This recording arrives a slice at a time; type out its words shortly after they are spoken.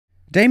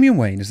Damian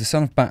Wayne is the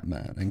son of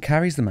Batman and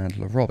carries the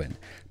mantle of Robin,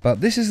 but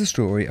this is the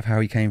story of how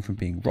he came from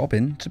being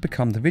Robin to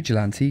become the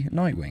vigilante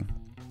Nightwing.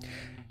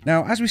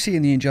 Now, as we see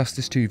in the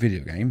Injustice 2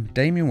 video game,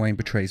 Damian Wayne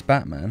betrays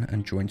Batman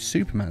and joins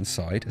Superman's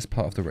side as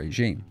part of the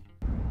regime.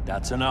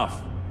 That's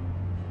enough.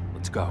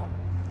 Let's go.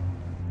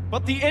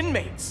 But the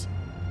inmates!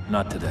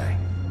 Not today.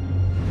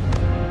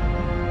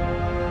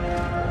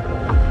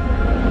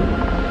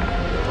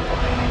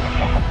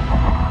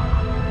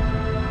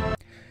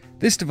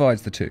 This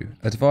divides the two,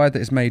 a divide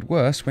that is made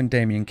worse when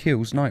Damian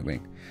kills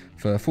Nightwing.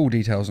 For full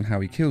details on how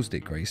he kills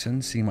Dick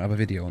Grayson, see my other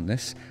video on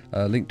this,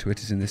 a link to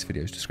it is in this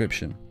video's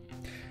description.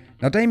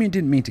 Now, Damian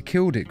didn't mean to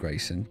kill Dick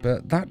Grayson,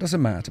 but that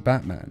doesn't matter to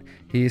Batman.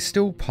 He is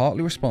still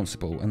partly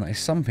responsible, and that is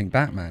something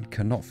Batman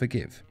cannot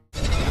forgive.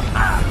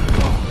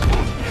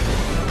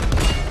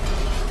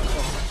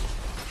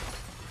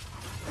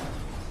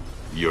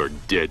 You're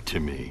dead to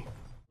me.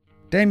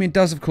 Damian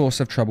does of course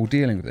have trouble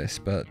dealing with this,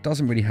 but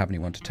doesn't really have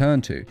anyone to turn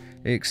to,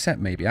 except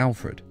maybe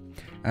Alfred.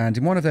 And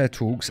in one of their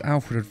talks,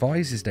 Alfred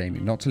advises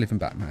Damian not to live in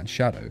Batman's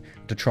shadow,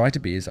 to try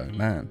to be his own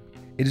man.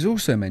 It is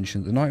also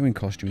mentioned the Nightwing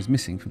costume is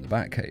missing from the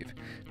Batcave.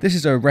 This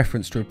is a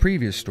reference to a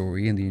previous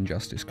story in the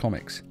Injustice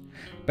comics.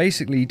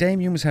 Basically,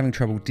 Damian was having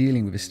trouble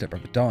dealing with his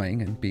stepbrother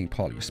dying and being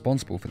partly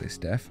responsible for this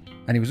death,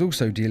 and he was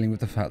also dealing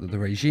with the fact that the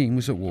regime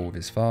was at war with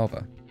his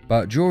father.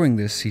 But during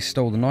this, he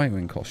stole the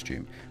Nightwing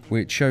costume,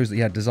 which shows that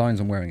he had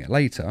designs on wearing it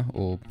later,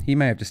 or he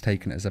may have just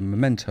taken it as a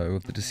memento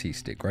of the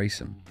deceased Dick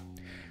Grayson.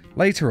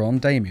 Later on,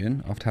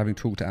 Damian, after having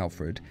talked to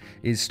Alfred,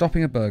 is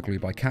stopping a burglary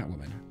by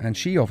Catwoman, and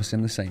she offers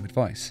him the same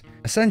advice.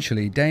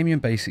 Essentially, Damian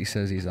basically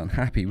says he's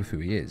unhappy with who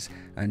he is,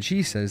 and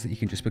she says that he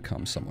can just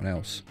become someone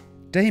else.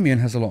 Damian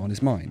has a lot on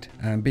his mind,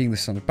 and being the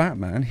son of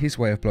Batman, his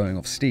way of blowing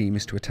off steam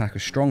is to attack a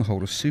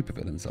stronghold of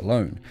supervillains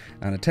alone,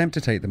 and attempt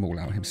to take them all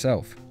out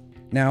himself.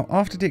 Now,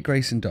 after Dick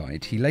Grayson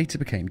died, he later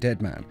became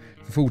Deadman.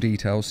 For full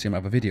details, see my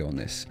other video on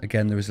this.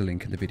 Again, there is a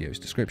link in the video's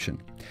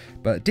description.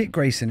 But Dick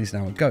Grayson is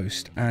now a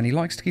ghost, and he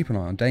likes to keep an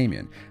eye on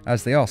Damian.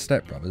 As they are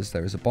stepbrothers,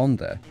 there is a bond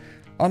there.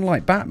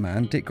 Unlike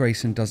Batman, Dick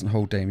Grayson doesn't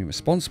hold Damian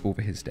responsible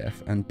for his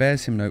death, and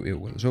bears him no ill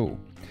will at all.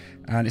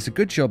 And it's a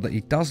good job that he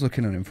does look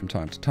in on him from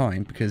time to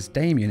time, because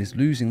Damian is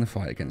losing the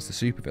fight against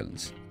the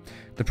supervillains.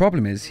 The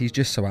problem is, he's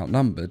just so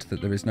outnumbered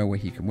that there is no way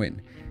he can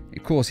win.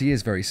 Of course, he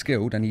is very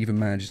skilled, and he even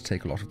manages to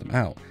take a lot of them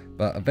out,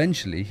 but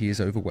eventually he is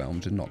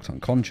overwhelmed and knocked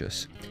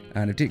unconscious,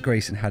 and if Dick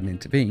Grayson hadn't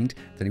intervened,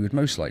 then he would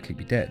most likely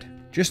be dead.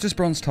 Just as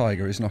Bronze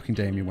Tiger is knocking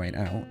Damian Wayne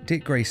out,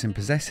 Dick Grayson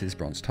possesses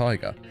Bronze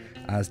Tiger.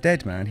 As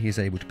Deadman, he is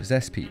able to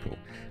possess people,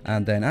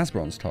 and then as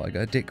Bronze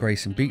Tiger, Dick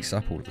Grayson beats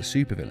up all of the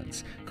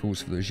supervillains,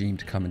 calls for the regime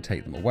to come and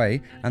take them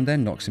away, and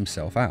then knocks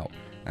himself out,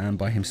 and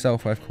by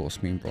himself I of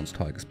course mean Bronze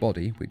Tiger's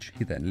body, which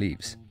he then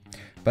leaves.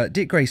 But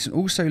Dick Grayson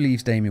also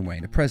leaves Damian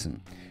Wayne a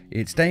present.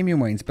 It's Damian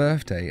Wayne's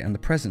birthday, and the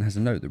present has a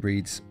note that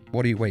reads,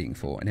 "What are you waiting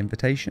for, an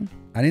invitation?"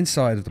 And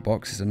inside of the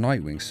box is a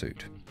Nightwing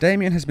suit.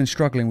 Damian has been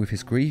struggling with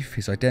his grief,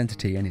 his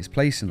identity and his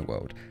place in the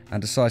world, and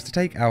decides to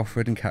take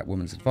Alfred and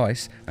Catwoman's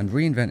advice and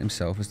reinvent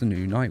himself as the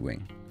new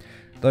Nightwing.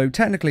 Though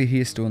technically he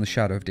is still in the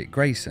shadow of Dick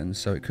Grayson,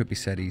 so it could be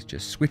said he's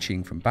just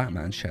switching from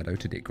Batman's shadow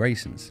to Dick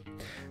Grayson's.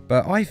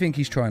 But I think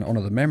he's trying to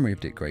honour the memory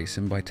of Dick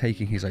Grayson by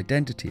taking his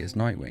identity as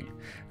Nightwing,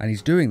 and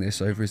he's doing this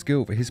over his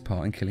guilt for his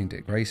part in killing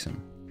Dick Grayson.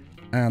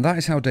 And that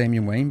is how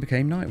Damian Wayne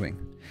became Nightwing.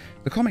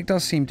 The comic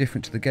does seem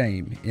different to the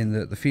game, in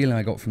that the feeling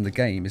I got from the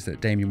game is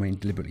that Damian Wayne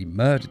deliberately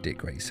murdered Dick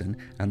Grayson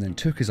and then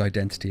took his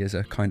identity as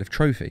a kind of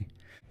trophy.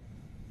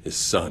 His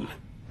son.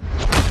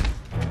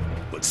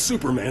 But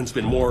Superman's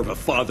been more of a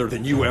father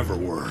than you ever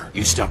were.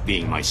 You stopped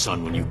being my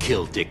son when you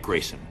killed Dick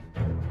Grayson.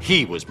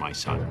 He was my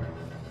son.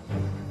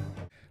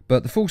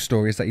 But the full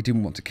story is that he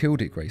didn't want to kill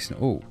Dick Grayson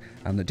at all,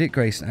 and that Dick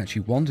Grayson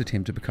actually wanted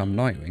him to become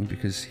Nightwing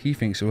because he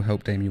thinks it will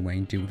help Damian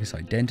Wayne deal with his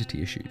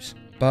identity issues.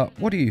 But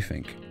what do you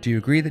think? Do you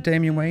agree that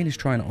Damian Wayne is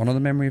trying to honour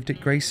the memory of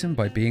Dick Grayson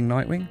by being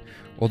Nightwing,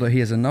 or that he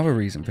has another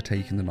reason for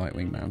taking the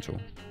Nightwing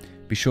mantle?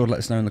 Be sure to let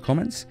us know in the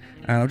comments,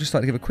 and I'd just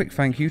like to give a quick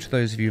thank you to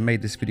those of you who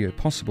made this video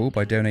possible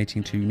by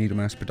donating to Needle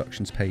Mouse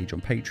Productions page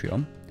on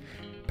Patreon.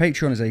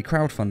 Patreon is a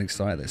crowdfunding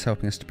site that's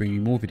helping us to bring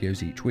you more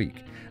videos each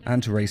week,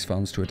 and to raise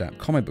funds to adapt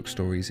comic book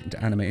stories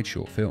into animated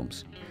short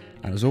films.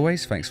 And as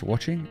always, thanks for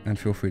watching, and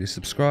feel free to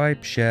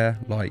subscribe, share,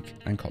 like,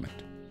 and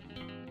comment.